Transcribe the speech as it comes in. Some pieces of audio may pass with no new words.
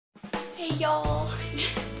Hey y'all.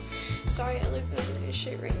 Sorry I look like this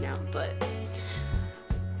shit right now, but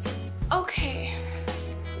okay.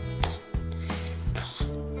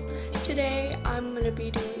 Today I'm gonna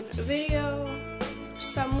be doing a video.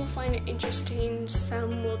 Some will find it interesting,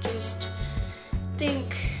 some will just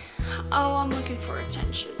think, oh, I'm looking for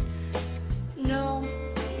attention. No,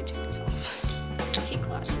 let me take this off. I hate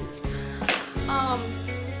glasses.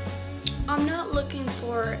 I'm not looking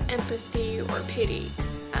for empathy or pity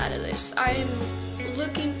out of this. I am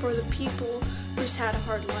looking for the people who's had a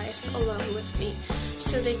hard life alone with me,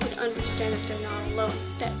 so they can understand that they're not alone,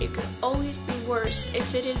 that it could always be worse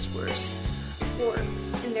if it is worse, or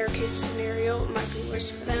in their case scenario, it might be worse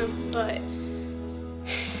for them, but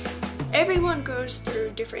everyone goes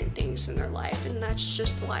through different things in their life, and that's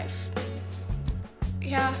just life.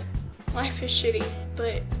 Yeah, life is shitty,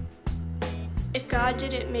 but if God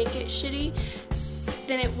didn't make it shitty,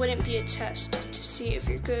 then it wouldn't be a test to see if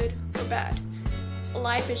you're good or bad.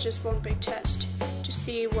 Life is just one big test to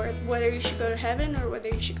see whether you should go to heaven or whether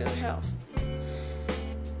you should go to hell.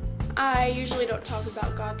 I usually don't talk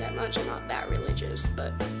about God that much, I'm not that religious,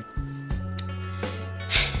 but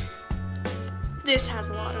this has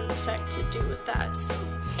a lot of effect to do with that, so.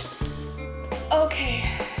 Okay,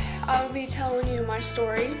 I'll be telling you my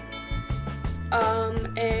story,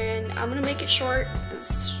 and I'm gonna make it short,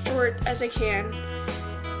 as short as I can.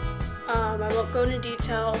 I won't go into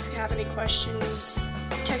detail. If you have any questions,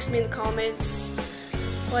 text me in the comments,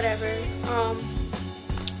 whatever.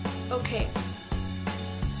 Okay,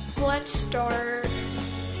 let's start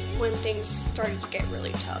when things started to get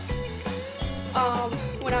really tough.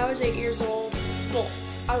 When I was 8 years old, well,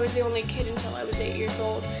 I was the only kid until I was 8 years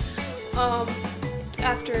old.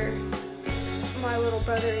 After my little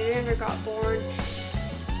brother Xander got born,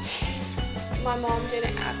 my mom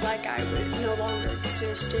didn't act like I no longer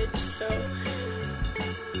existed, so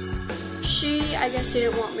she, I guess,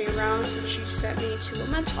 didn't want me around, so she sent me to a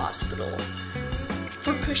mental hospital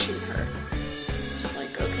for pushing her. It's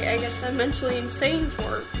like, okay, I guess I'm mentally insane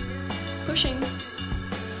for pushing.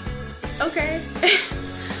 Okay.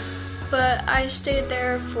 But I stayed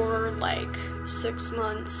there for like 6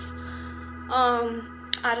 months. I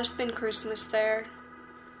had to spend Christmas there.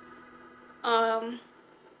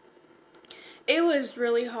 It was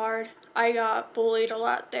really hard. I got bullied a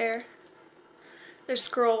lot there. This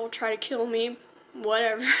girl tried to kill me,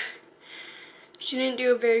 whatever. She didn't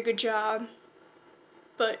do a very good job,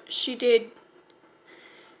 but she did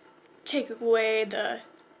take away the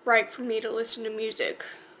right for me to listen to music.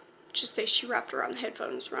 Just say she wrapped around the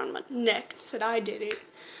headphones around my neck and said I did it.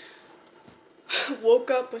 Woke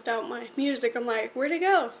up without my music. I'm like, where'd it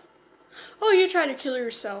go? Oh, you tried to kill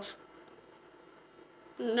yourself.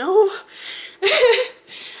 No.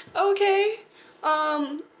 Okay.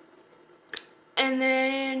 And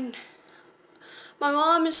then my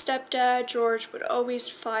mom and stepdad, George, would always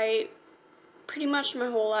fight pretty much my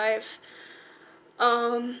whole life.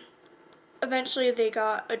 Eventually they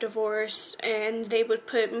got a divorce, and they would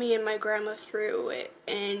put me and my grandma through it,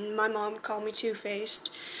 and my mom would call me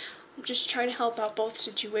two-faced. I'm just trying to help out both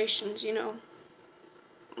situations, you know.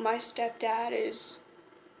 My stepdad is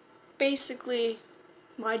basically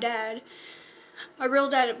my dad. My real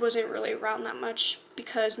dad wasn't really around that much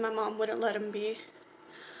because my mom wouldn't let him be.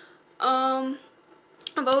 I've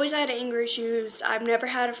always had anger issues. I've never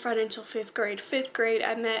had a friend until 5th grade. 5th grade,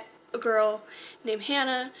 I met a girl named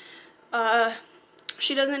Hannah.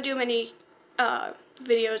 She doesn't do many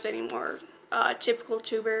videos anymore. Typical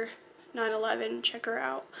tuber, 9/11, check her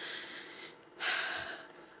out.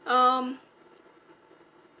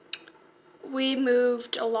 We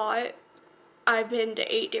moved a lot. I've been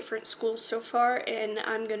to 8 different schools so far, and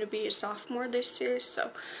I'm going to be a sophomore this year,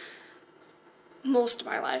 so most of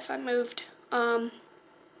my life I moved, or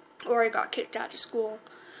I got kicked out of school.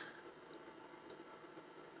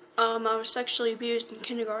 I was sexually abused in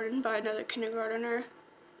kindergarten by another kindergartner.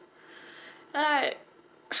 That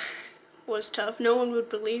was tough. No one would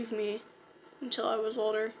believe me until I was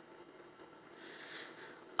older.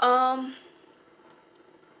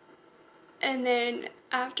 And then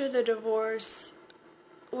after the divorce,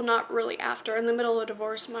 well, not really after, in the middle of the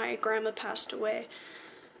divorce, my grandma passed away.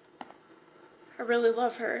 I really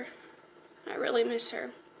love her. I really miss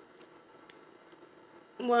her.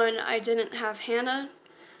 When I didn't have Hannah,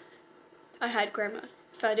 I had grandma.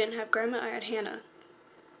 If I didn't have grandma, I had Hannah.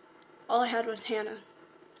 All I had was Hannah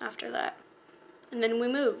after that. And then we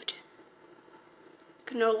moved.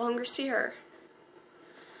 Could no longer see her.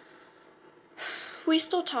 We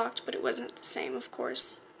still talked, but it wasn't the same, of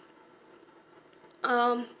course.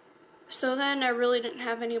 So then I really didn't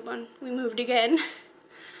have anyone. We moved again.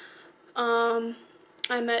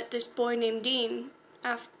 I met this boy named Dean,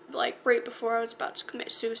 like right before I was about to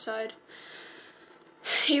commit suicide.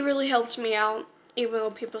 He really helped me out, even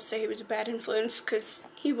though people say he was a bad influence, because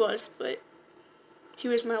he was, but he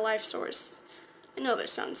was my life source. I know that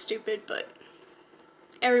sounds stupid, but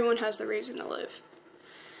everyone has the reason to live.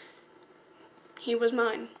 He was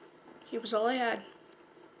mine. He was all I had.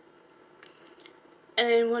 And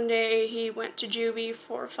then one day he went to juvie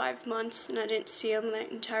for 5 months, and I didn't see him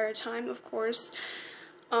that entire time, of course.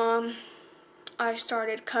 I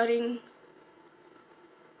started cutting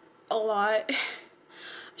a lot. I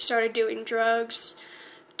started doing drugs,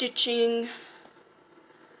 ditching,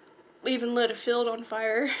 even lit a field on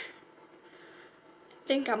fire. I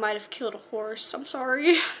think I might have killed a horse. I'm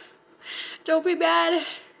sorry. Don't be mad.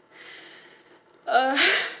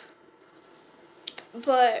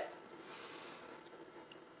 But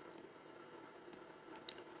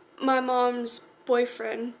my mom's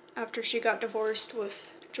boyfriend, after she got divorced with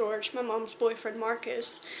George, my mom's boyfriend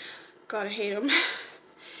Marcus, gotta hate him,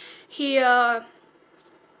 he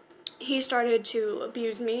started to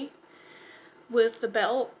abuse me with the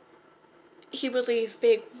belt. He would leave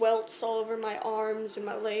big welts all over my arms and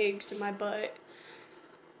my legs and my butt.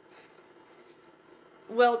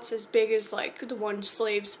 Welts as big as like the ones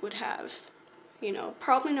slaves would have. You know,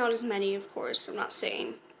 probably not as many, of course. I'm not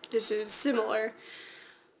saying this is similar,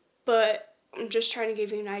 but I'm just trying to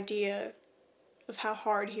give you an idea of how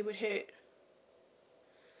hard he would hit.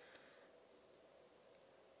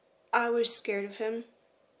 I was scared of him.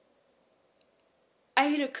 I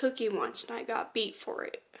ate a cookie once and I got beat for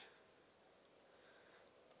it.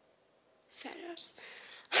 Fat ass.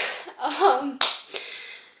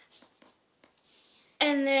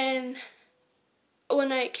 And then one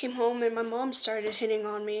night I came home and my mom started hitting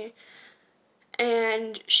on me,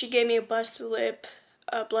 and she gave me a busted lip,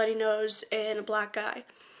 a bloody nose, and a black eye.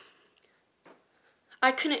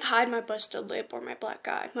 I couldn't hide my busted lip or my black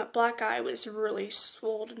eye. My black eye was really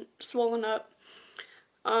swollen up.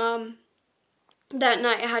 That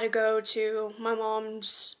night I had to go to my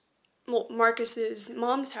Marcus's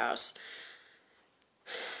mom's house.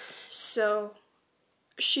 So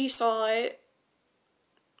she saw it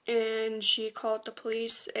and she called the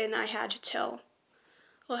police, and I had to tell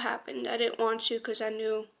what happened. I didn't want to because I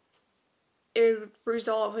knew it would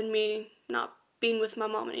result in me not being with my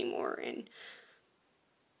mom anymore, and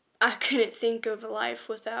I couldn't think of a life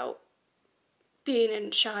without being in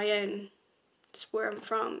Cheyenne. It's where I'm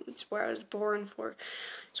from. It's where I was born for.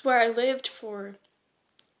 It's where I lived for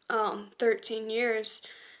 13 years.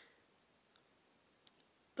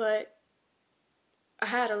 But I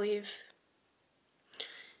had to leave.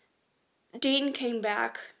 Dean came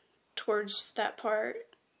back towards that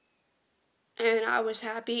part, and I was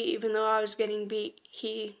happy. Even though I was getting beat,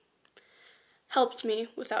 he helped me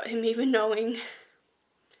without him even knowing.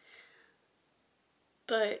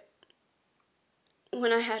 But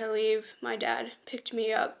when I had to leave, my dad picked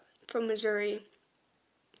me up from Missouri,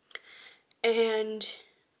 and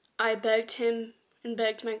I begged him and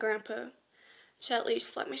begged my grandpa to at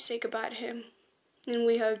least let me say goodbye to him. And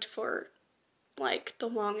we hugged for like the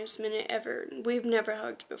longest minute ever. We've never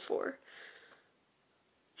hugged before.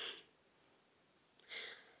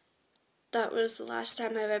 That was the last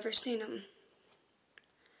time I've ever seen him.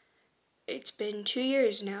 It's been 2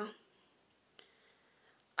 years now.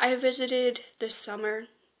 I visited this summer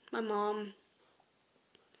my mom.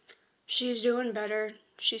 She's doing better.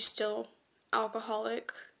 She's still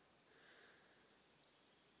alcoholic.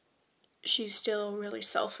 She's still really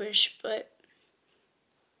selfish, but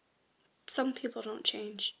some people don't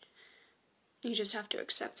change. You just have to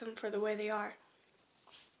accept them for the way they are.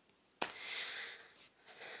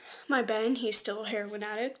 My Ben, he's still a heroin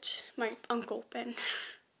addict. My uncle Ben.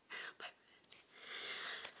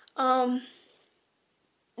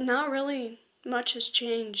 Not really much has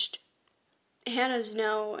changed. Hannah's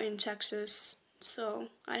now in Texas, so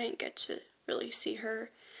I didn't get to really see her.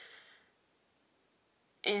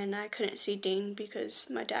 And I couldn't see Dean because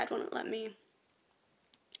my dad wouldn't let me.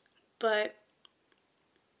 But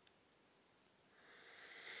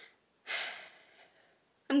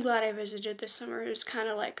I'm glad I visited this summer. It was kind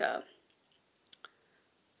of like a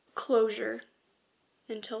closure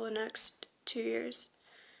until the next 2 years.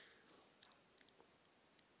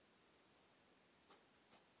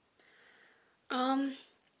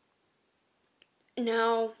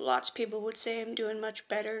 Now lots of people would say I'm doing much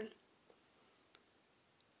better.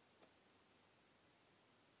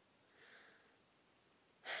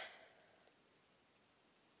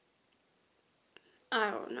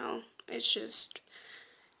 I don't know. It's just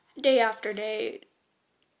day after day,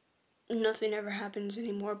 nothing ever happens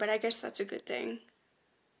anymore, but I guess that's a good thing.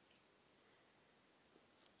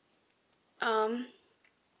 Um,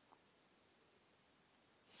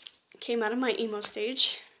 came out of my emo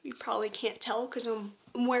stage. You probably can't tell because I'm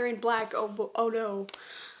wearing black. Oh no.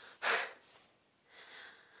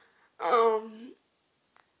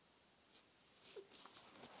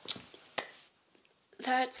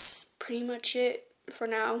 That's pretty much it for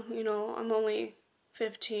now. You know, I'm only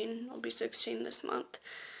 15. I'll be 16 this month.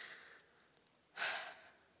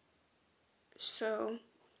 So,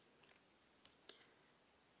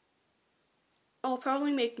 I'll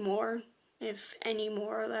probably make more, if any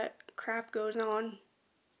more of that crap goes on.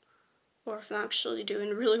 Or if I'm actually doing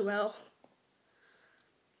really well.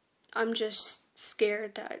 I'm just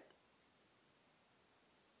scared that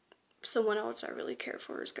someone else I really care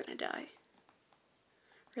for is gonna die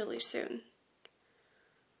really soon.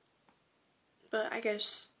 But I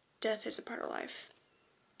guess death is a part of life.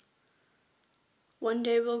 One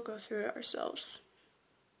day we'll go through it ourselves.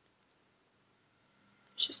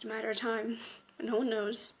 It's just a matter of time. No one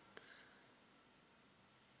knows.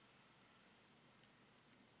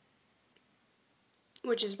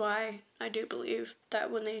 Which is why I do believe that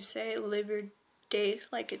when they say live your day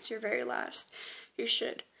like it's your very last, you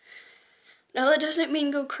should. Now that doesn't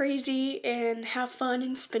mean go crazy and have fun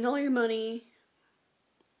and spend all your money.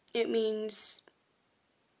 It means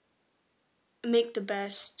make the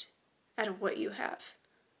best out of what you have.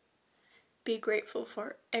 Be grateful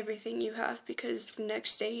for everything you have because the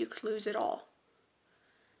next day you could lose it all.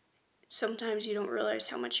 Sometimes you don't realize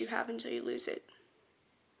how much you have until you lose it.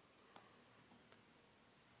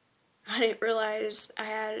 I didn't realize I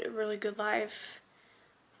had a really good life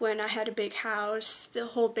when I had a big house. The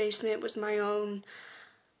whole basement was my own.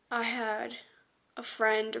 I had a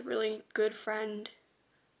friend, a really good friend.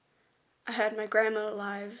 I had my grandma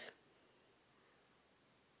alive.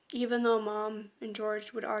 Even though Mom and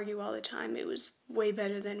George would argue all the time, it was way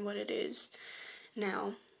better than what it is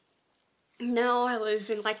now. Now I live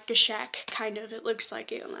in like a shack, kind of. It looks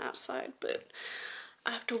like it on the outside, but I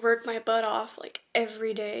have to work my butt off like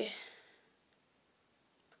every day.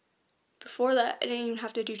 Before that, I didn't even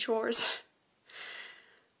have to do chores.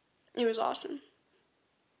 It was awesome.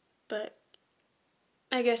 But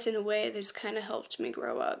I guess in a way, this kind of helped me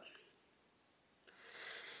grow up.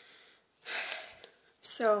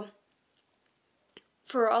 So,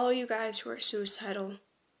 for all you guys who are suicidal,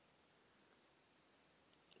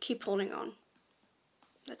 keep holding on.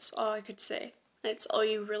 That's all I could say. That's all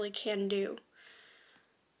you really can do.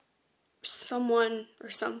 Someone or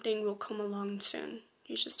something will come along soon.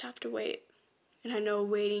 You just have to wait. And I know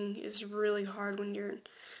waiting is really hard when you're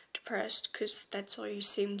depressed because that's all you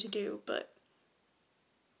seem to do, but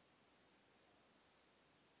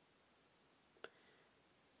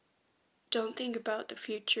don't think about the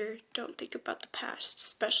future. Don't think about the past.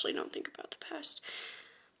 Especially don't think about the past.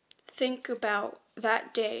 Think about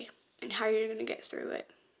that day and how you're going to get through it.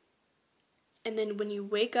 And then when you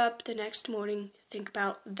wake up the next morning, think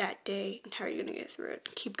about that day and how you're going to get through it.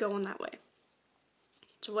 Keep going that way.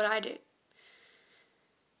 It's what I did.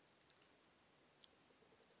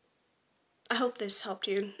 I hope this helped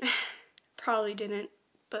you. Probably didn't,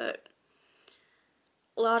 but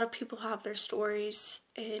a lot of people have their stories,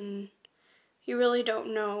 and you really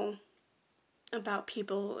don't know about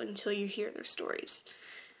people until you hear their stories.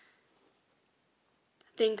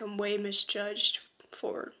 I think I'm way misjudged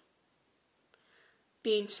for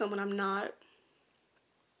being someone I'm not.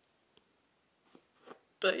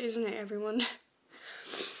 But isn't it everyone?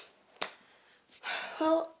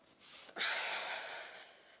 Well,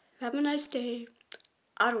 have a nice day.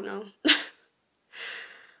 I don't know.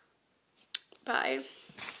 Bye.